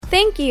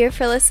Thank you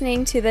for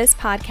listening to this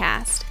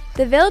podcast.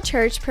 The Ville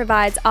Church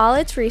provides all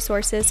its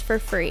resources for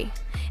free.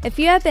 If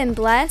you have been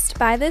blessed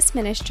by this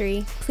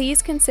ministry,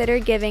 please consider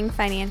giving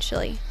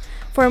financially.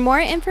 For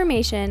more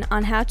information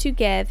on how to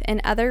give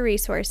and other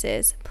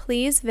resources,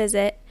 please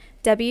visit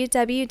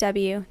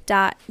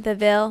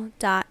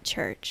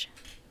www.theville.church.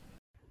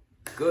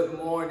 Good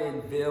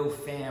morning, Ville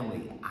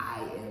family.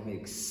 I am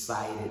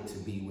excited to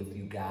be with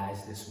you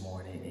guys this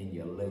morning in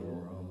your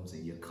living rooms,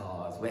 in your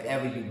cars,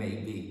 wherever you may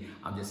be.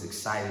 I'm just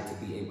excited to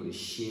be able to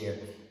share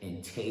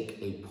and take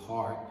a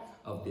part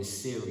of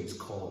this series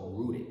called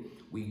Rooted.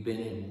 We've been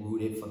in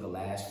Rooted for the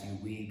last few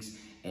weeks,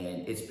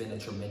 and it's been a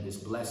tremendous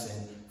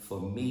blessing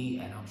for me,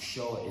 and I'm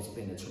sure it's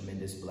been a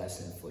tremendous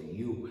blessing for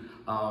you.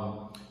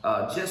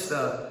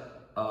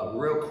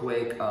 Real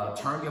quick,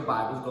 turn your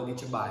Bibles, go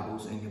get your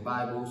Bibles, and your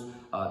Bibles,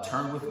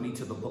 turn with me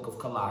to the book of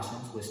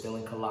Colossians. We're still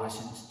in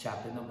Colossians,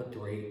 chapter number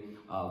 3,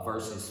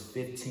 verses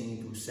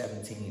 15 through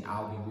 17.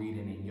 I'll be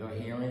reading in your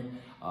hearing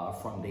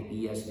from the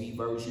ESV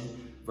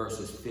version,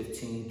 verses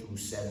 15 through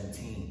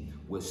 17.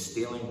 We're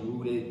still in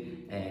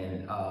Rooted,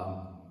 and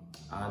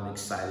I'm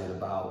excited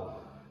about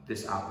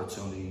this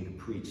opportunity to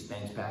preach.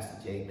 Thanks, Pastor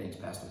Jay. Thanks,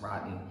 Pastor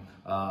Rodney.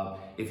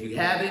 If you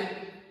have it,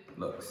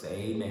 look,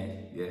 say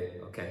amen.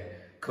 Yeah, okay.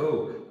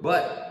 Cool.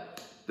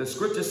 But the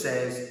scripture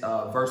says,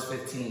 verse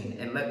 15,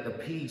 and let the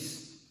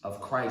peace of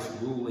Christ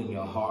rule in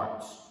your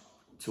hearts,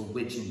 to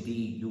which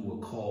indeed you were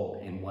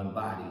called in one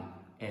body,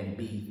 and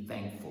be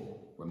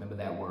thankful. Remember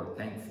that word,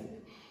 thankful.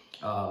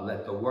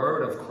 Let the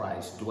word of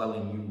Christ dwell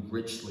in you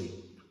richly,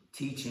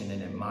 teaching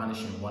and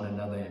admonishing one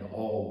another in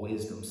all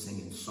wisdom,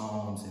 singing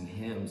psalms and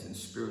hymns and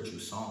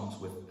spiritual songs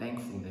with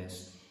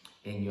thankfulness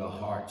in your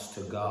hearts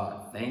to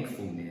God.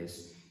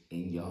 Thankfulness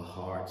in your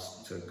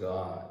hearts to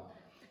God.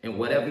 And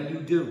whatever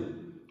you do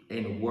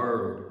in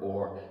word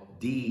or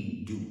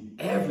deed, do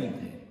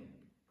everything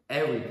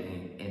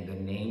in the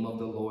name of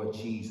the Lord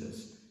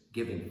Jesus,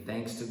 giving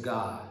thanks to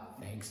God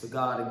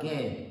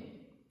again,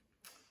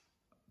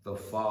 the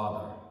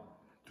Father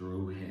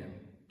through him.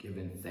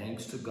 Giving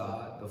thanks to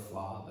God, the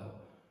Father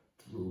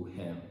through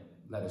him.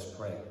 Let us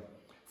pray.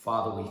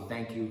 Father, we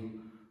thank you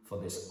for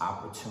this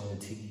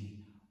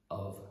opportunity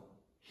of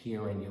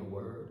hearing your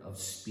word, of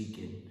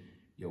speaking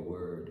your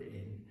word.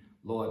 And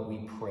Lord,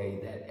 we pray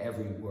that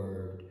every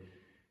word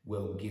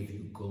will give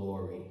you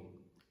glory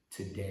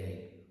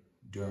today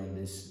during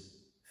this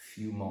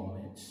few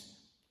moments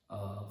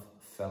of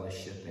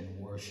fellowship and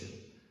worship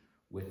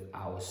with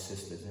our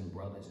sisters and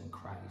brothers in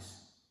Christ.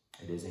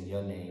 It is in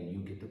your name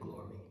you get the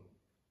glory.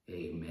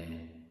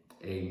 Amen.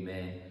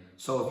 Amen.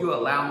 So if you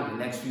allow me the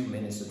next few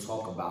minutes to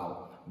talk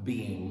about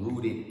being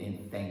rooted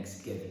in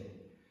thanksgiving.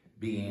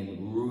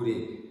 Being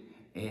rooted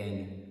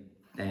in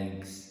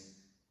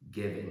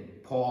thanksgiving.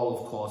 Paul,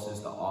 of course,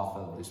 is the author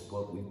of this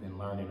book we've been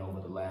learning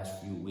over the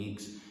last few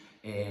weeks.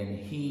 And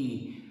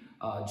he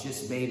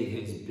just made it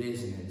his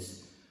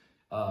business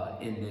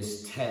in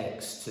this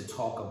text to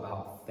talk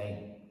about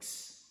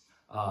thanks.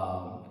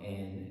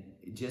 And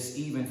just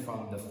even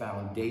from the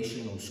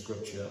foundational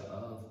scripture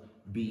of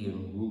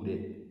being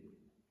rooted.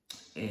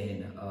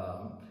 And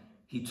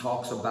he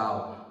talks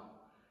about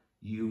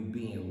you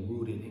being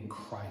rooted in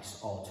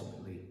Christ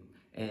ultimately.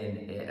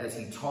 And as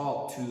he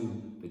talked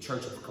to the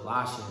church of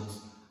Colossians,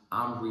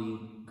 I'm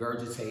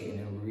regurgitating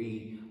and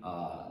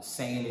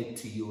saying it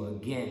to you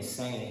again,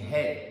 saying,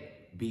 hey,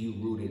 be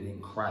rooted in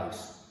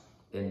Christ.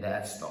 And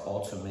that's the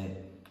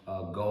ultimate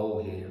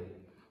goal here.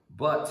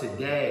 But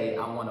today,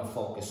 I want to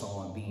focus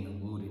on being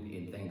rooted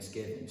in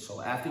thanksgiving. So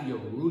after you're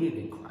rooted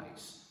in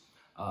Christ,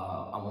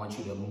 I want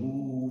you to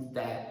move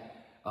that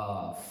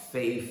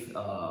faith,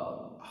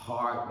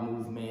 heart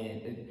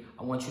movement.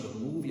 I want you to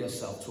move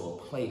yourself to a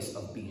place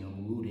of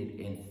being rooted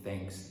in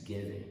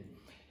thanksgiving.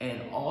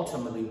 And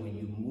ultimately, when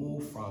you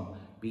move from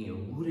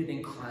being rooted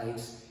in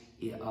Christ,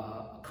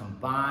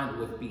 combined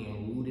with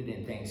being rooted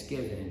in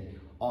thanksgiving,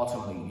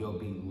 ultimately you'll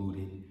be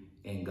rooted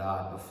in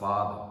God the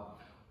Father.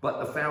 But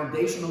the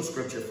foundational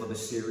scripture for the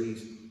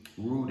series,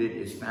 Rooted,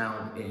 is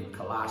found in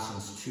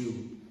Colossians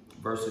 2,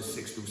 verses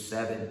 6 through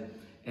 7.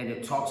 And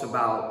it talks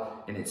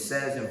about, and it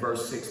says in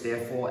verse 6,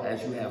 therefore,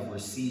 as you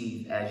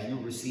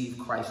receive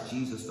Christ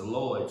Jesus the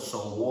Lord,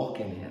 so walk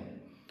in him,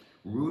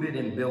 rooted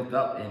and built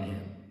up in him,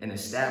 and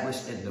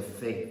established in the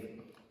faith,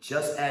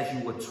 just as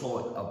you were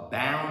taught,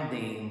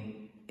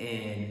 abounding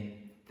in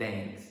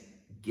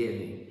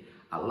thanksgiving.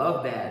 I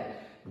love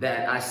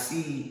that I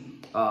see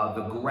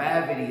the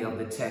gravity of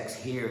the text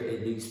here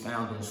in these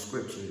founding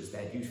scriptures,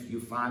 that you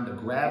find the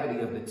gravity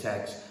of the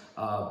text,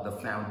 the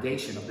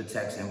foundation of the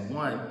text. And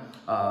one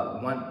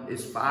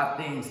is 5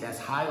 things that's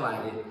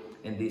highlighted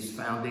in these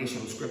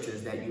foundational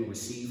scriptures: that you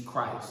receive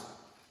Christ.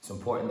 It's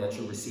important that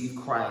you receive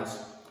Christ,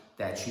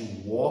 that you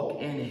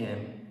walk in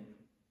him,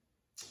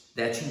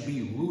 that you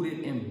be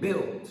rooted and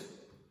built,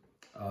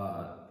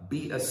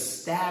 be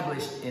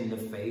established in the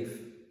faith,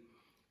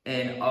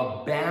 and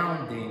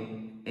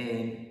abounding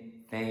in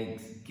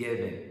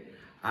thanksgiving.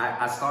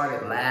 I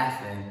started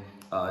laughing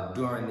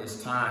during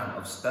this time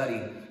of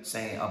study,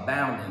 saying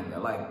abounding.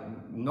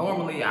 Like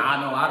normally,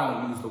 I know I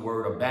don't use the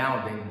word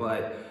abounding,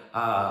 but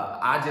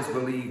I just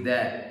believe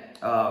that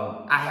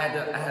I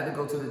had to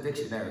go to the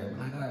dictionary. I'm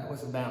like, all right,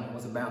 what's abounding?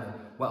 What's abounding?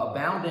 Well,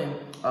 abounding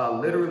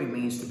literally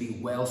means to be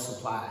well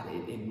supplied.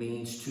 It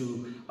means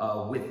to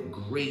with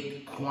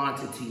great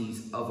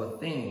quantities of a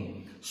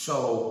thing.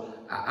 So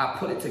I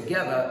put it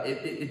together.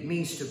 It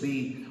means to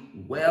be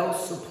well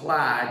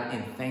supplied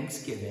in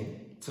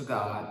thanksgiving to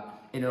God.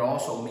 And it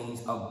also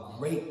means of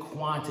great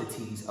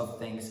quantities of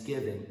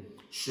thanksgiving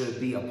should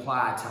be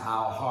applied to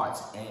our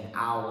hearts and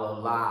our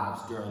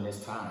lives during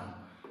this time.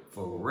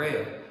 For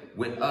real.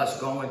 With us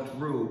going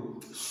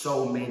through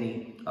so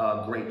many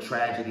great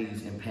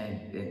tragedies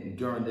and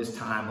during this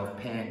time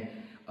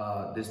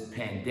of this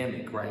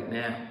pandemic right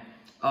now.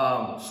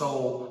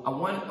 So I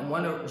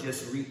want to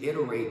just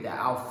reiterate that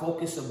our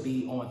focus will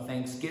be on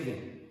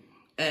Thanksgiving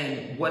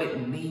and what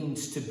it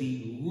means to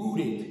be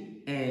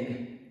rooted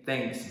in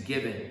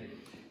Thanksgiving.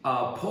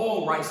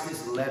 Paul writes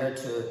this letter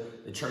to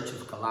the church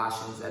of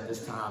Colossians at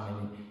this time,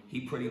 and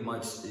he pretty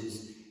much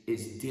is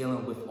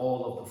dealing with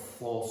all of the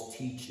false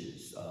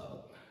teachers,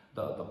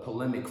 the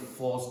polemic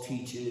false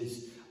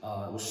teachers.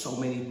 There was so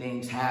many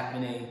things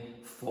happening,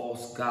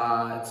 false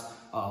gods,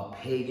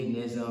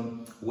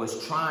 paganism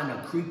was trying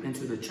to creep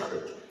into the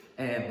church,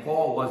 and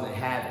Paul wasn't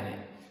having it.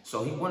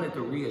 So he wanted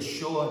to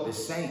reassure the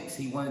saints.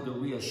 He wanted to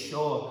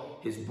reassure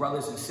his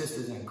brothers and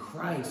sisters in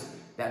Christ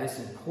that it's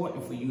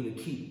important for you to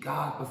keep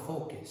God the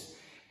focus.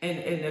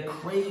 And the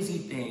crazy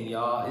thing,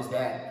 y'all, is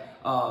that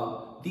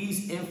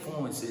these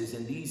influences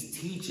and these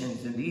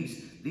teachings and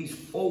these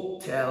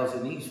folk tales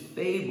and these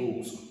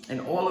fables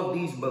and all of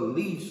these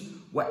beliefs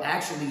were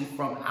actually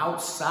from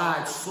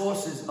outside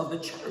sources of the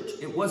church.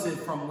 It wasn't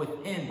from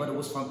within, but it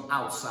was from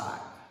outside.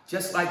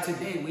 Just like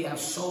today, we have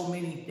so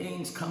many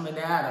things coming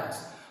at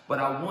us. But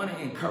I want to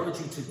encourage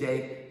you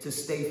today to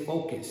stay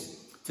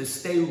focused, to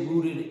stay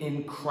rooted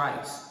in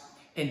Christ,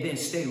 and then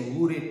stay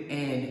rooted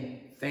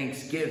in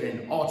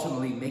Thanksgiving,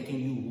 ultimately making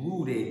you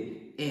rooted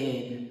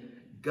in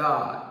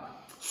God.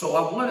 So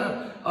I want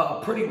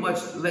to pretty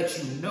much let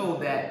you know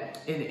that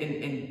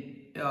in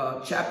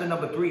chapter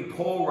number 3,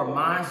 Paul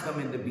reminds them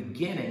in the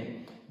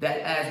beginning that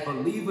as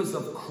believers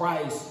of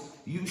Christ,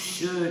 you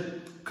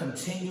should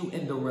continue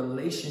in the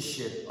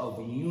relationship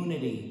of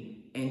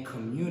unity and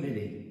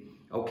community,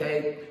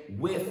 okay,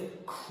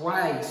 with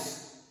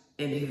Christ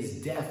in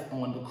his death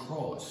on the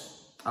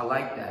cross. I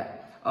like that.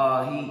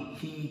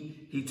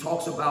 He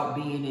talks about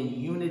being in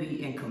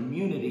unity and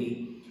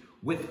community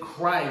with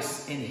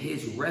Christ in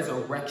his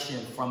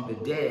resurrection from the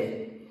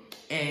dead,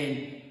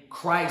 and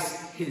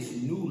Christ,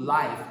 his new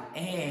life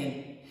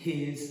and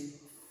his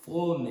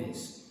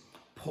fullness.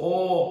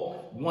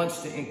 Paul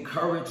wants to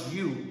encourage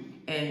you,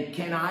 and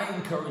can I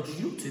encourage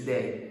you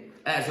today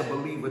as a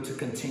believer to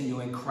continue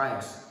in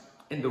Christ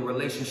in the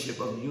relationship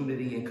of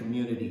unity and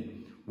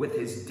community with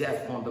his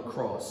death on the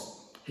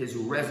cross, his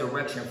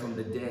resurrection from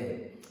the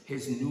dead,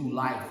 his new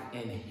life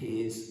and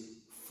his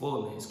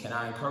fullness. Can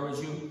I encourage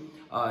you?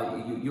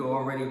 You're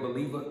already a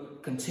believer.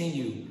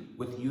 Continue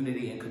with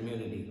unity and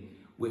community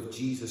with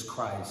Jesus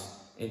Christ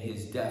and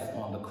his death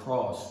on the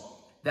cross.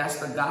 That's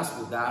the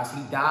gospel, guys.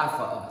 He died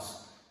for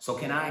us. So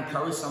can I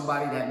encourage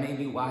somebody that may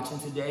be watching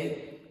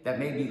today, that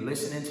may be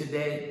listening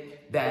today,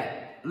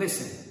 that,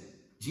 listen,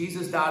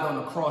 Jesus died on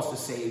the cross to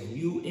save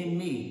you and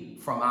me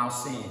from our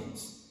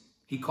sins.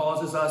 He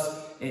causes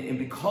us, and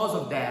because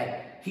of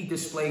that, he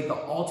displayed the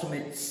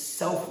ultimate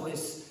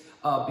selfless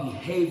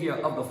behavior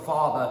of the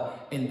Father,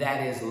 and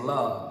that is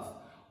love.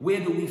 Where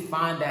do we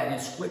find that in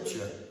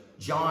Scripture?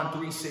 John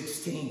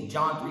 3:16.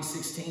 John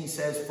 3:16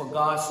 says, "For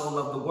God so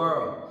loved the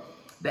world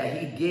that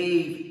he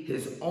gave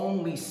his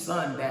only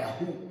Son, that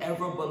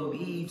whoever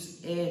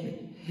believes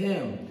in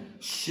him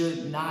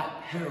should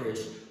not perish,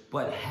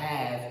 but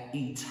have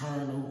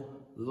eternal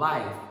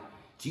life."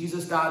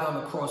 Jesus died on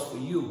the cross for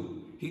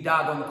you. He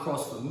died on the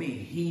cross for me.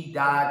 He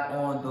died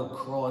on the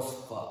cross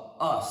for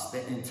us,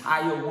 the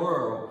entire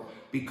world,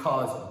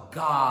 because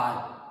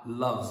God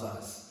loves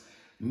us.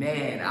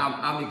 Man,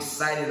 I'm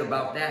excited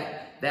about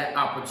that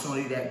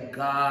opportunity that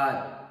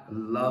God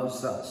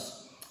loves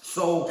us.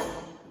 So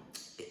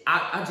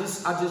I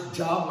just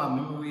jogged my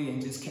memory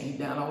and just came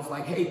down. I was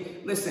like, hey,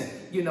 listen,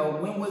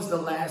 when was the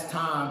last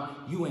time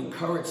you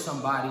encouraged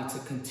somebody to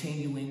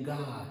continue in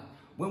God?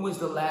 When was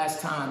the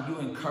last time you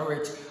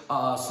encouraged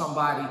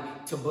somebody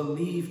to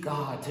believe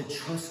God, to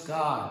trust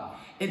God?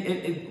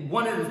 And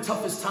one of the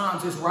toughest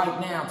times is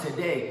right now,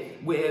 today,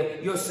 where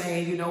you're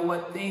saying, you know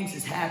what, things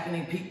is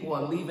happening. People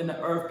are leaving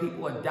the earth.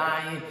 People are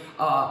dying.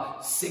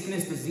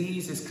 Sickness,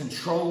 disease is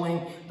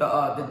controlling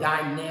the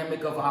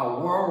dynamic of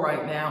our world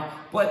right now.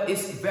 But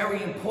it's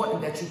very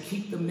important that you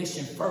keep the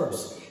mission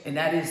first, and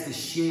that is to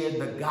share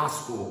the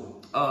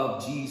gospel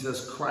of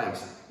Jesus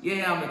Christ.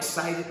 Yeah, I'm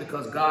excited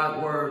because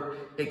God's word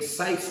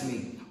excites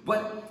me.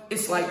 But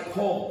it's like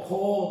Paul.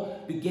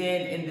 Paul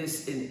began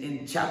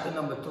in chapter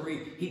number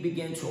 3. He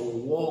began to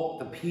walk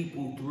the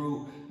people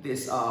through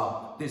this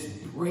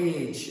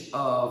bridge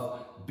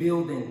of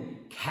building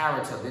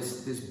character,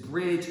 this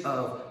bridge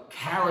of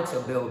character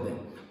building.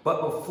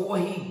 But before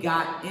he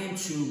got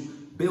into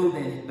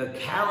building the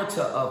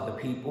character of the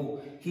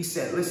people, he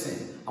said,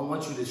 listen, I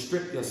want you to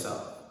strip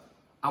yourself.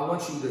 I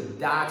want you to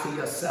die to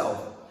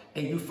yourself.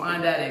 And you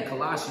find that in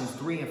Colossians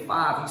 3 and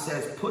 5. He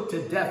says, put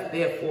to death,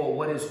 therefore,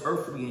 what is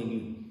earthly in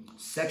you: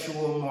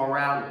 sexual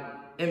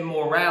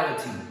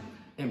immorality,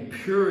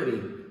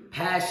 impurity,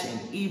 passion,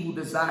 evil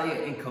desire,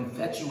 and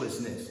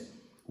covetousness,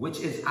 which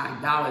is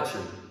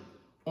idolatry.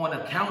 On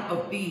account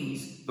of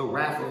these, the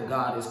wrath of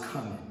God is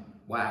coming.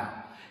 Wow.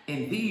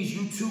 In these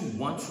you too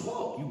once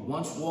walked. You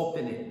once walked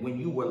in it when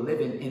you were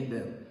living in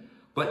them.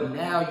 But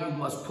now you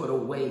must put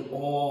away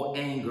all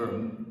anger,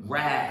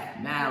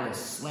 wrath, malice,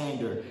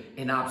 slander,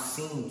 and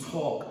obscene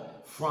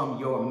talk from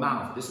your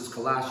mouth. This is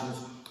Colossians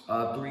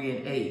 3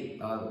 and 8.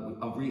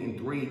 I'm reading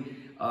 3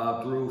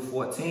 through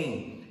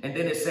 14. And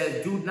then it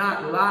says, do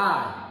not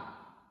lie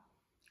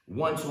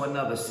one to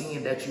another,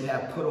 seeing that you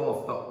have put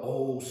off the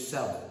old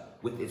self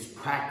with its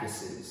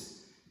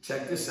practices.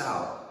 Check this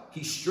out.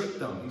 He stripped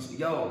them. He said,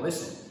 yo,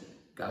 listen,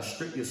 gotta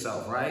strip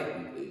yourself, right?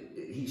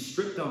 He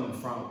stripped them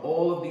from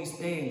all of these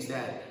things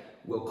that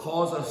will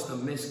cause us to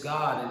miss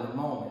God in the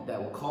moment,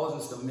 that will cause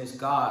us to miss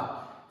God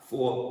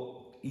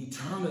for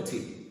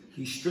eternity.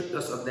 He stripped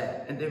us of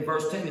that. And then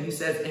verse 10, he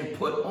says, and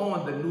put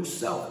on the new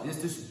self.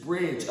 There's this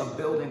bridge of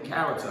building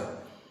character.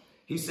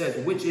 He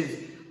says, which is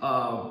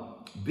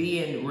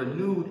being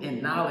renewed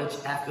in knowledge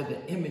after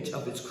the image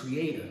of its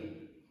creator.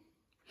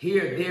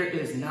 Here there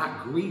is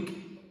not Greek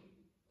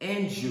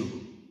and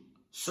Jew,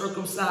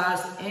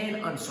 circumcised and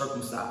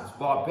uncircumcised,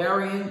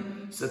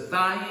 barbarian,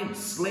 Scythian,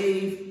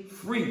 slave,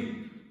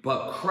 free,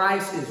 but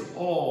Christ is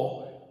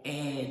all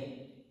and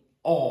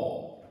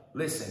all.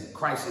 Listen,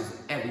 Christ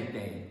is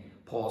everything,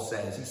 Paul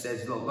says. He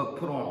says, look,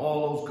 put on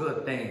all those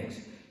good things,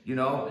 you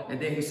know, and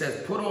then he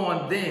says, put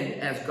on then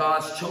as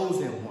God's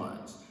chosen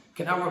ones.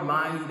 Can I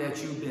remind you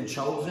that you've been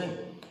chosen?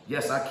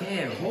 Yes, I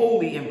can.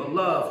 Holy and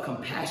beloved,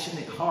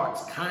 compassionate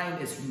hearts,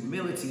 kindness,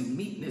 humility,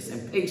 meekness,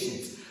 and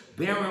patience,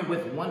 bearing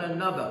with one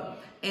another.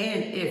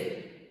 And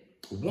if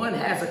one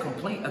has a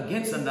complaint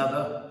against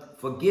another,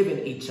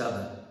 forgiving each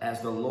other,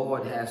 as the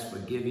Lord has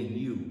forgiven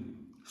you,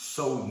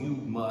 so you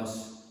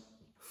must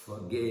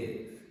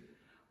forgive.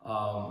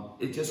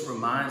 It just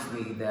reminds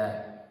me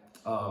that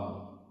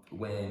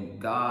when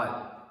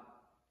God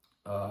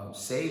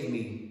saved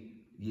me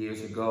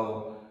years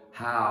ago,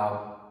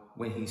 how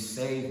when he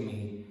saved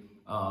me,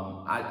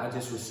 I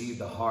just received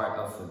the heart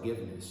of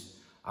forgiveness.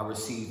 I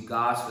received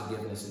God's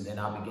forgiveness, and then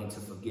I began to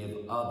forgive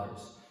others.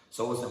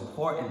 So it's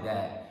important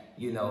that,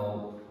 you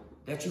know,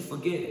 that you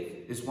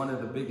forgive. It's one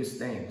of the biggest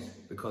things,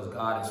 because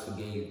God has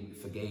forgave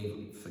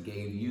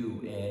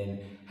you and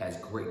has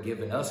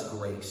given us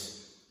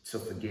grace to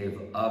forgive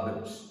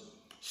others.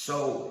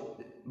 So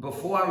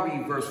before I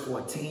read verse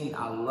 14,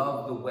 I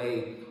love the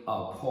way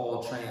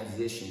Paul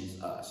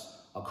transitions us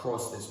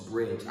across this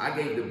bridge. I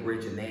gave the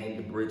bridge a name.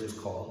 The bridge is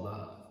called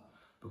love,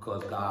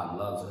 because God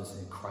loves us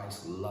and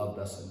Christ loved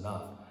us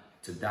enough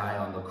to die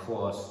on the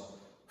cross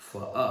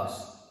for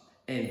us.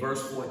 In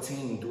verse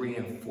 14, 3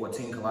 and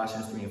 14,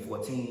 Colossians 3 and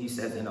 14, he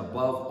says, and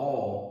above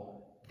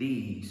all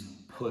these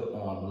put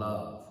on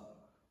love,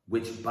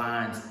 which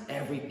binds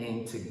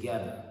everything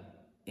together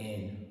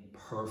in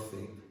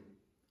perfect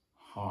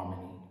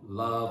harmony.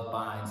 Love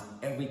binds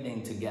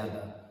everything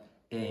together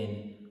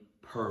in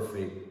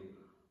perfect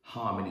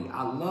harmony.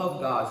 I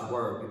love God's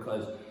word,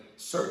 because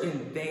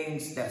certain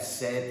things that's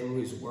said through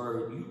his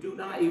word, you do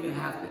not even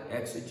have to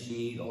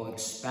exegete or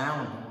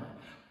expound on it.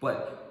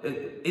 But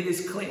it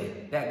is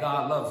clear that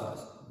God loves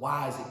us.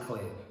 Why is it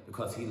clear?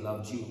 Because he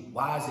loved you.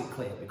 Why is it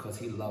clear? Because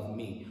he loved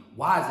me.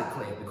 Why is it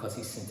clear? Because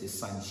he sent his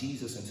son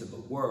Jesus into the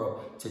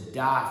world to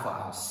die for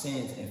our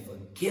sins and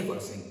forgive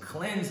us and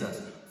cleanse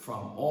us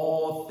from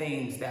all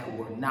things that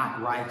were not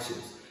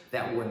righteous,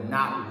 that were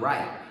not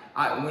right.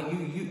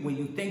 When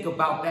you think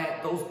about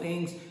that, those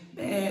things,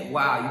 man,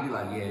 wow, you be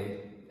like, yeah,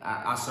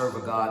 I serve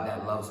a God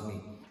that loves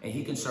me. And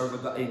he can serve a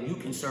God, and you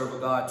can serve a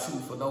God too.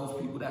 For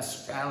those people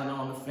that's straddling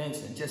on the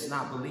fence and just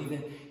not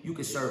believing, you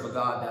can serve a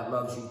God that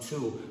loves you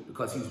too,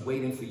 because he's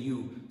waiting for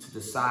you to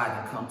decide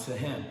and come to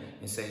him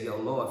and say, yo,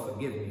 Lord,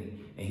 forgive me.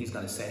 And he's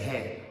going to say,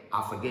 hey,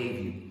 I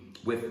forgave you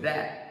with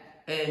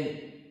that. And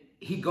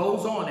he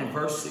goes on in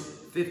verse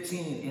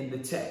 15 in the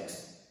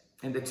text.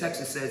 In the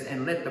text it says,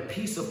 and let the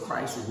peace of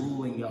Christ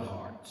rule in your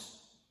hearts,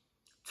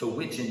 to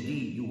which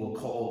indeed you were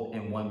called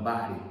in one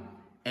body,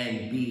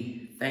 and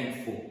be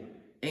thankful.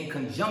 In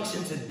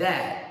conjunction to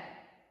that,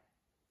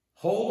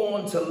 hold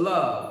on to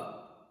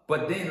love,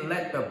 but then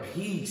let the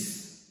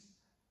peace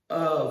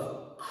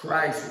of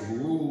Christ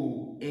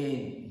rule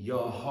in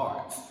your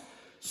hearts.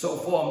 So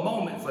for a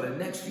moment, for the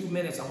next few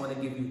minutes, I want to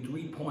give you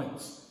 3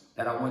 points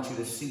that I want you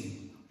to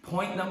see.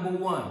 Point number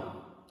 1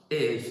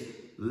 is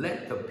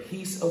let the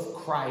peace of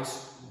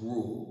Christ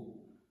rule.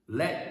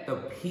 Let the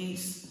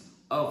peace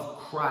of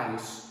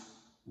Christ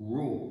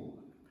rule.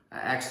 I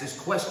asked this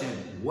question,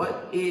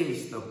 what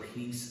is the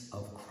peace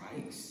of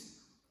Christ?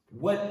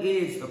 What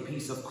is the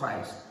peace of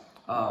Christ?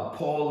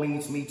 Paul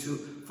leads me to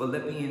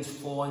Philippians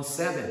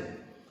 4:7.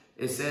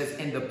 It says,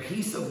 and the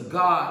peace of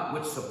God,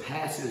 which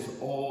surpasses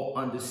all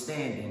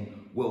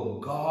understanding, will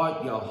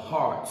guard your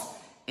hearts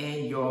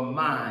and your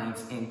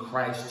minds in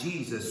Christ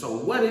Jesus. So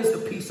what is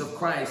the peace of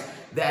Christ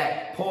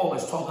that Paul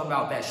is talking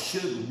about that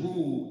should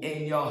rule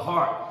in your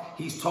heart?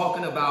 He's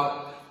talking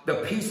about the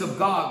peace of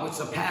God, which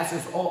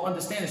surpasses all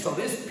understanding. So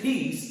this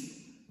peace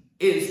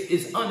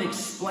is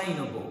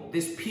unexplainable.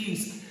 This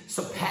peace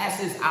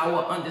surpasses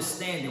our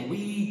understanding.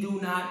 We do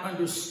not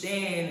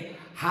understand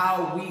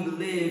how we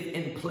live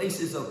in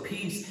places of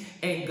peace.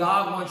 And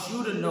God wants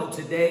you to know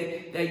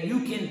today that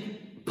you can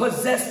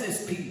possess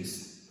this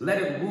peace.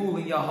 Let it rule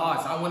in your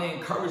hearts. I want to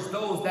encourage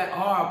those that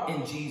are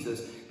in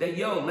Jesus that,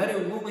 let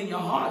it rule in your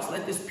hearts.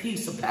 Let this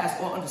peace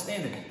surpass all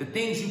understanding. The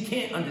things you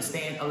can't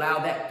understand, allow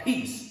that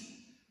peace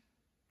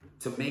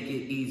to make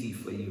it easy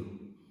for you.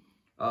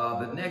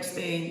 The next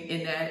thing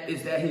in that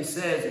is that he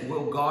says it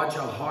will guard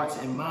your hearts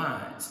and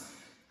minds.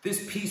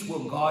 This peace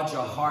will guard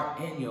your heart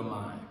and your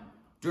mind.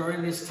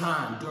 During this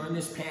time, during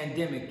this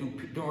pandemic,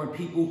 during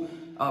people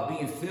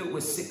being filled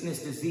with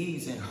sickness,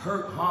 disease, and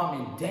hurt,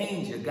 harm, and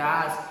danger,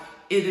 guys,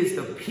 it is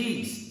the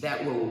peace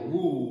that will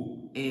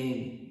rule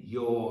in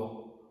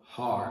your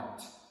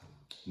heart.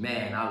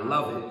 Man, I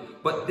love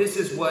it. But this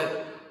is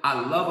what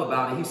I love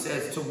about it. He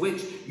says, to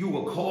which you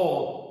were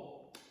called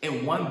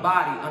in one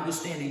body,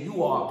 understanding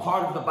you are a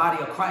part of the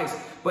body of Christ.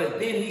 But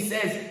then he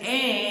says,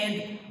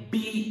 and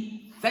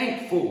be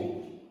thankful.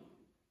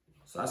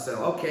 So I said,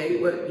 okay,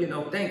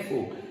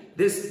 thankful.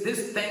 This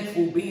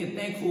being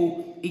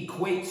thankful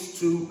equates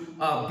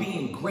to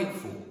being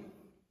grateful.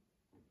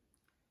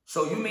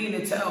 So you mean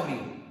to tell me,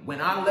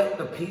 when I let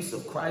the peace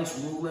of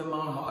Christ rule in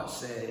my heart,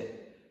 said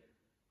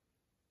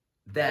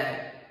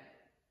that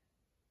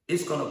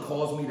it's going to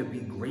cause me to be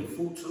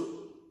grateful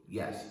too?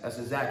 Yes, that's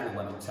exactly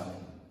what I'm telling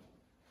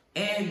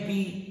you. And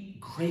be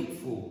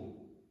grateful.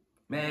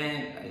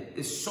 Man,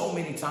 it's so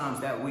many times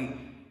that we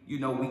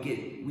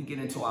get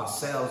into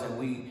ourselves and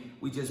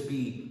we just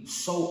be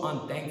so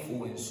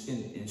unthankful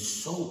and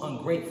so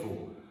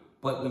ungrateful.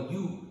 But when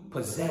you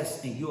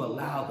possess and you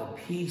allow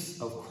the peace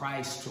of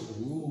Christ to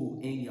rule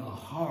in your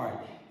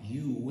heart,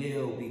 you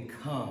will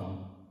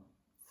become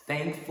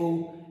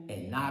thankful,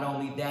 and not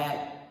only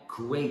that,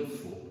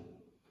 grateful.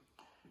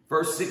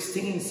 Verse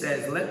 16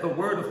 says, let the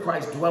word of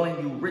Christ dwell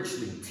in you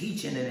richly,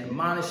 teaching and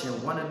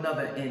admonishing one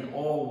another in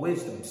all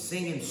wisdom,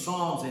 singing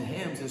psalms and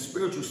hymns and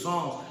spiritual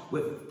songs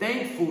with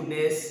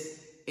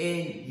thankfulness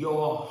in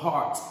your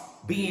hearts,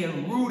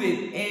 being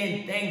rooted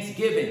in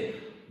thanksgiving.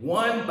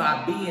 One,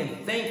 by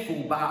being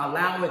thankful, by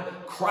allowing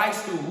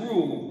Christ to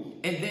rule,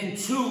 and then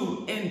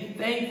two, in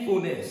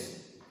thankfulness.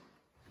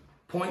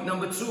 Point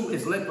number 2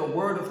 is let the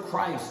word of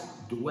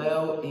Christ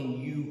dwell in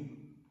you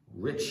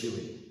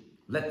richly.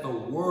 Let the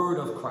word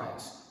of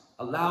Christ,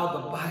 allow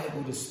the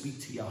Bible to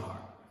speak to your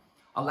heart.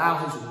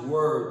 Allow his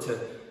word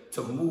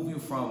to move you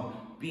from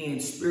being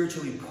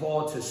spiritually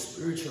poor to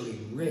spiritually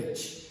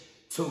rich,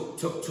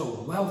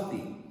 to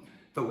wealthy.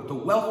 The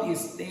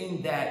wealthiest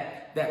thing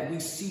that we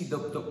see,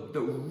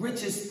 the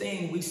richest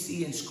thing we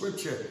see in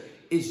scripture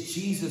is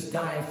Jesus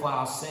dying for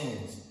our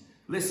sins.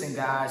 Listen,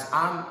 guys,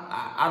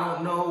 I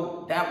don't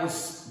know, that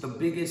was the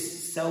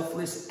biggest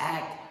selfless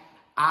act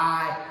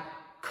I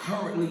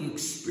currently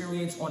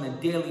experience on a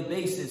daily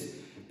basis,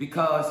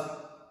 because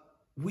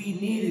we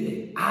needed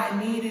it. I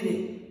needed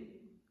it.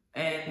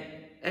 And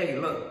hey,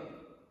 look,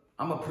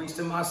 I'm a priest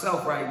to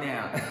myself right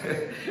now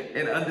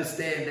and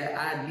understand that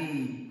I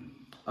need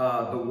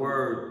the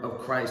word of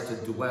Christ to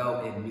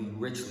dwell in me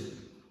richly.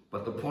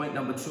 But the point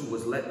number 2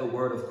 was let the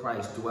word of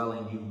Christ dwell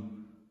in you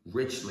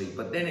richly.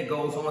 But then it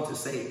goes on to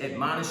say,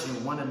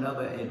 admonishing one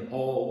another in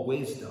all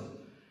wisdom.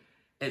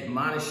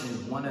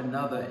 Admonishing one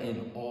another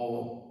in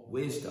all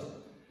wisdom.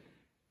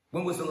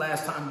 When was the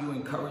last time you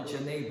encouraged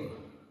your neighbor?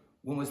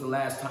 When was the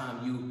last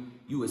time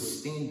you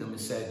esteemed them and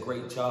said,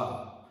 great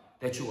job,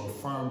 that you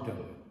affirmed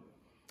them?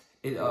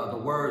 The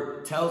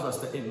word tells us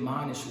to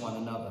admonish one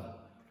another.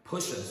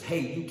 Push us.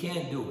 Hey, you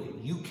can do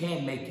it. You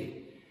can make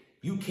it.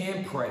 You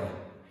can pray.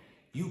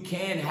 You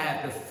can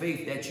have the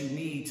faith that you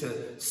need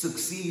to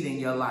succeed in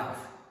your life.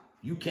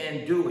 You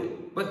can do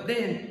it. But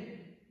then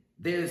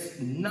there's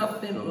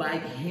nothing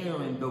like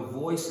hearing the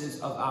voices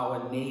of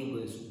our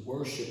neighbors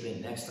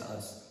worshiping next to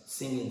us,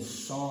 singing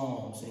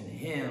psalms and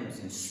hymns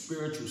and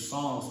spiritual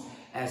songs,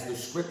 as the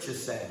scripture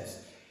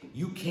says.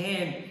 You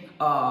can,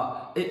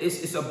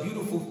 it's a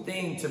beautiful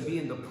thing to be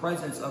in the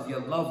presence of your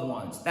loved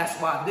ones. That's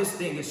why this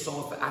thing is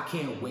so, I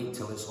can't wait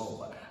till it's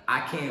over.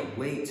 I can't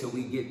wait till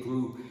we get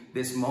through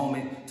this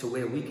moment to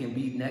where we can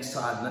be next to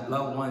our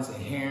loved ones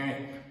and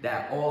hearing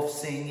that off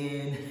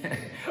singing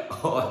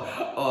or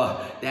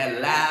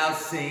that loud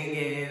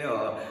singing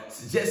or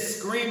just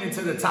screaming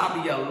to the top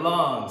of your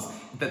lungs.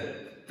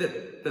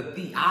 The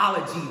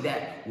theology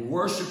that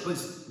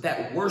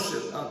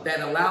that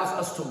allows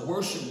us to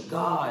worship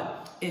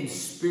God in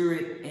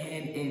spirit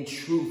and in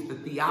truth. The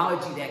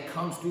theology that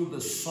comes through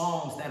the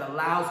songs that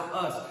allows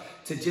us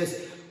to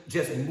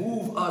just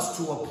move us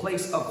to a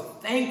place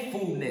of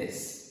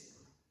thankfulness.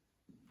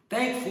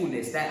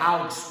 Thankfulness, that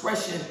our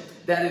expression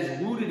that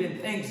is rooted in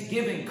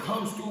thanksgiving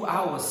comes through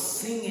our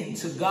singing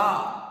to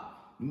God.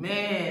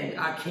 Man,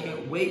 I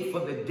can't wait for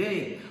the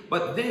day.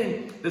 But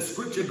then the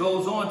scripture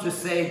goes on to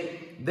say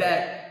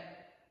that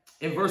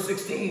in verse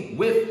 16,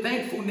 with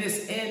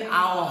thankfulness in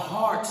our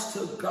hearts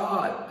to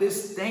God.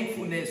 This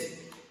thankfulness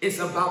is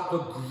about the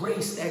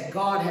grace that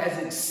God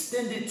has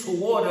extended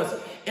toward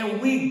us,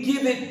 and we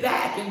give it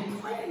back in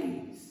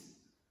praise.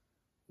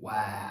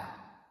 Wow.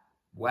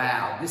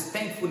 Wow. This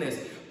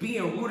thankfulness,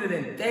 being rooted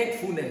in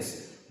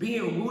thankfulness,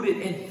 being rooted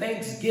in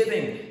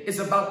thanksgiving, is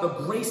about the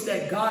grace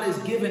that God has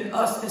given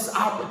us this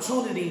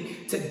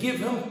opportunity to give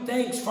him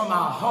thanks from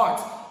our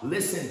hearts.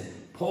 Listen,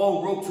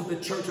 Paul wrote to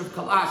the church of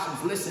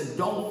Colossians, listen,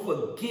 don't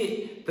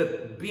forget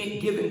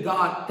giving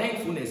God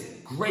thankfulness,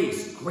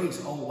 grace,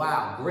 oh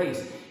wow,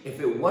 grace. If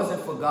it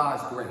wasn't for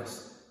God's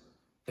grace,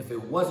 if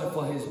it wasn't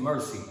for his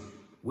mercy,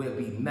 we'd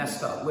be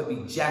messed up, we'd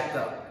be jacked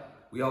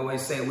up. We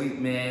always say,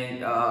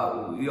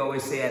 we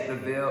always say at the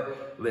Ville,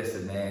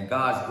 listen, man,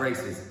 God's grace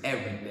is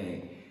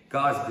everything.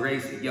 God's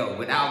grace,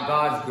 without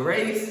God's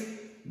grace,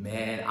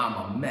 man, I'm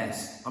a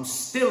mess. I'm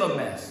still a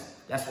mess.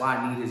 That's why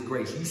I need his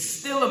grace. You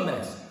still a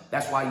mess.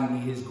 That's why you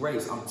need his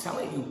grace. I'm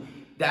telling you,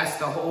 that's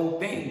the whole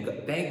thing.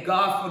 Thank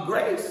God for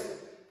grace.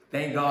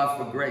 Thank God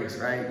for grace,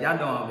 right? Y'all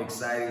know I'm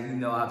excited. You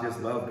know I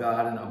just love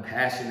God and I'm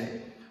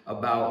passionate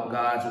about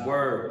God's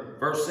word.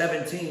 Verse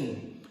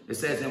 17, it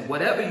says, and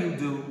whatever you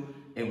do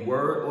in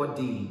word or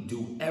deed,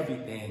 do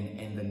everything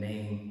in the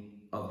name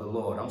of the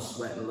Lord. I'm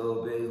sweating a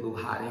little bit, a little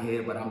hot in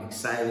here, but I'm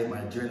excited. My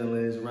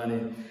adrenaline is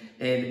running.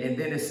 And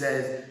then it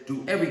says,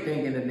 do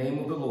everything in the name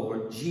of the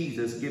Lord,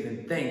 Jesus,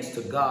 giving thanks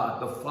to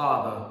God the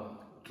Father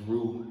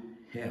through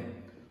him.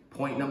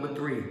 Point number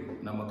 3,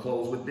 and I'm going to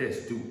close with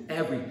this. Do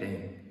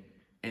everything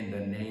in the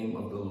name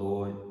of the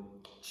Lord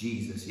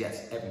Jesus.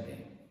 Yes,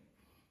 everything.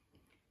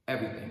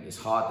 Everything. It's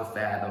hard to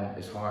fathom.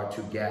 It's hard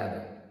to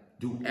gather.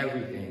 Do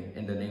everything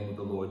in the name of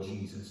the Lord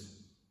Jesus.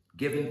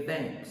 Giving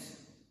thanks.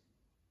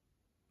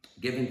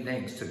 Giving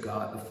thanks to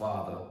God the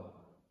Father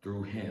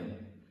through him.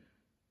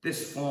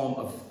 This form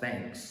of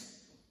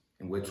thanks,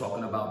 and we're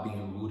talking about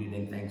being rooted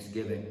in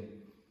thanksgiving,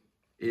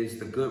 is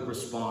the good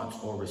response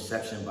or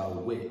reception by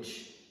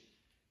which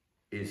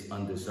is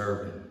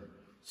undeserving.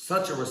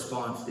 Such a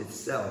response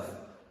itself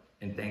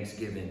in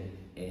thanksgiving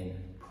and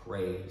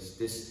praise.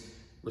 This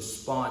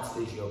response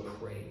is your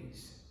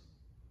praise.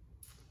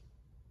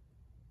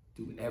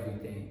 Do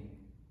everything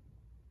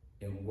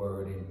in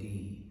word and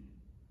deed.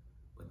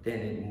 But then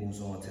it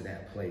moves on to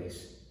that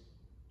place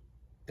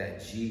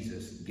that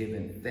Jesus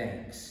giving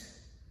thanks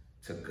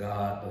to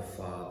God the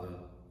Father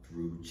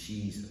through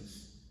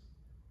Jesus.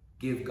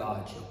 Give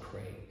God your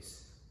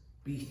praise.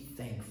 Be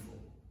thankful.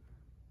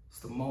 It's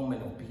the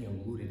moment of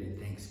being rooted in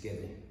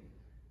thanksgiving.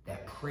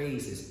 That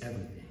praise is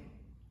everything.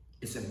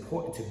 It's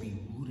important to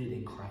be rooted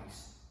in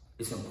Christ.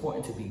 It's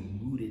important to be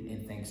rooted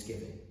in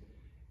thanksgiving.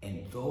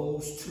 And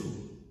those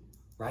two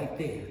right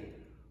there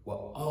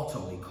will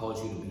ultimately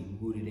cause you to be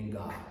rooted in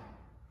God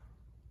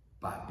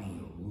by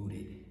being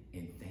rooted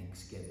in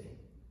thanksgiving.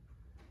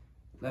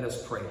 Let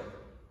us pray.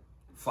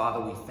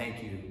 Father, we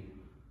thank you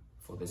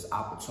for this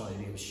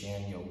opportunity of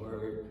sharing your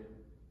word.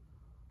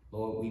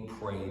 Lord, we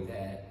pray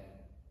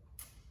that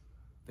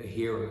the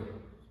hearer,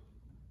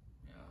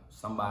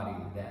 somebody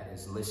that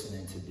is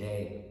listening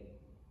today,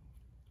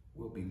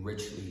 will be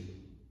richly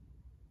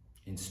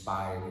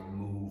inspired and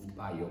moved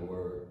by your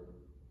word,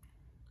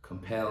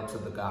 compelled to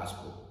the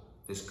gospel,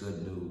 this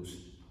good news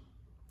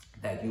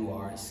that you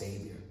are a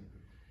Savior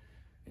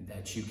and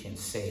that you can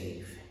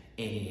save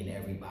any and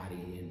everybody,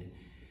 and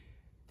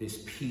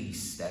this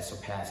peace that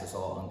surpasses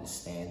all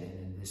understanding,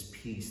 and this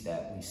peace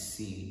that we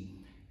see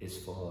is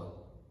for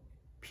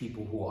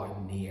people who are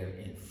near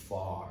and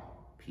far,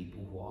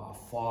 people who are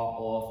far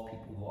off,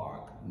 people who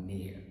are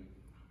near,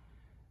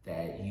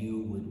 that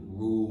you would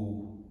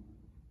rule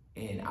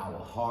in our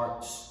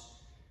hearts,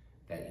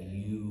 that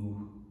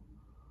you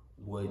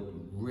would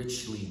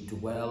richly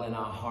dwell in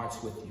our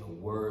hearts with your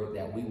word,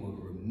 that we would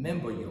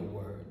remember your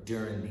word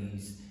during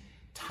these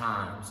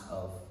times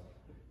of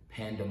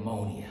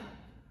pandemonia,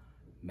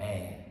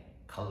 man,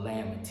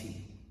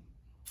 calamity,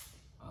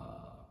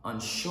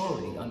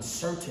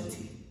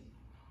 uncertainty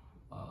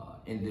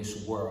in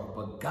this world.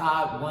 But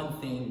God, one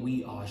thing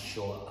we are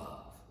sure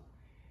of,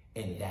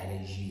 and that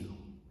is you,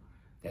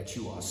 that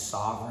you are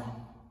sovereign,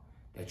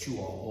 that you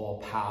are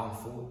all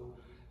powerful,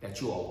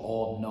 that you are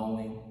all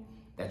knowing,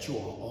 that you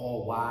are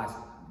all wise.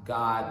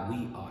 God,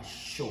 we are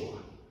sure.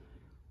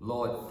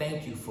 Lord,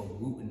 thank you for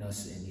rooting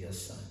us in your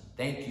Son.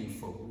 Thank you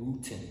for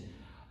rooting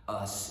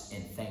us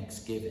in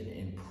thanksgiving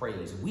and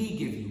praise. We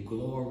give you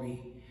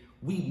glory.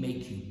 We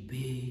make you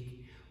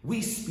big.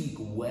 We speak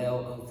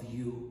well of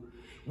you.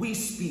 We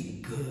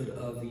speak good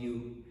of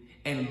you.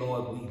 And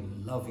Lord, we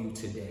love you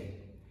today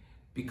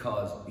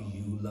because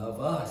you love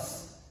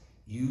us.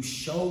 You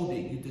showed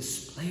it. You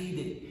displayed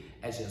it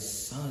as your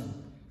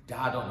Son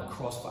died on the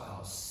cross for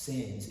our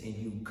sins, and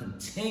you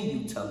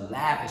continue to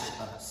lavish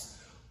us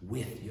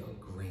with your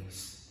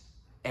grace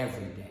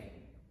every day.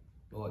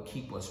 Lord,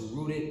 keep us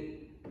rooted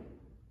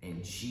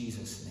In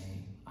Jesus'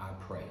 name, I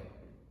pray.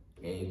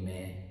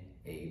 Amen.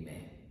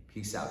 Amen.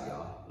 Peace out,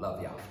 y'all.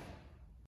 Love y'all.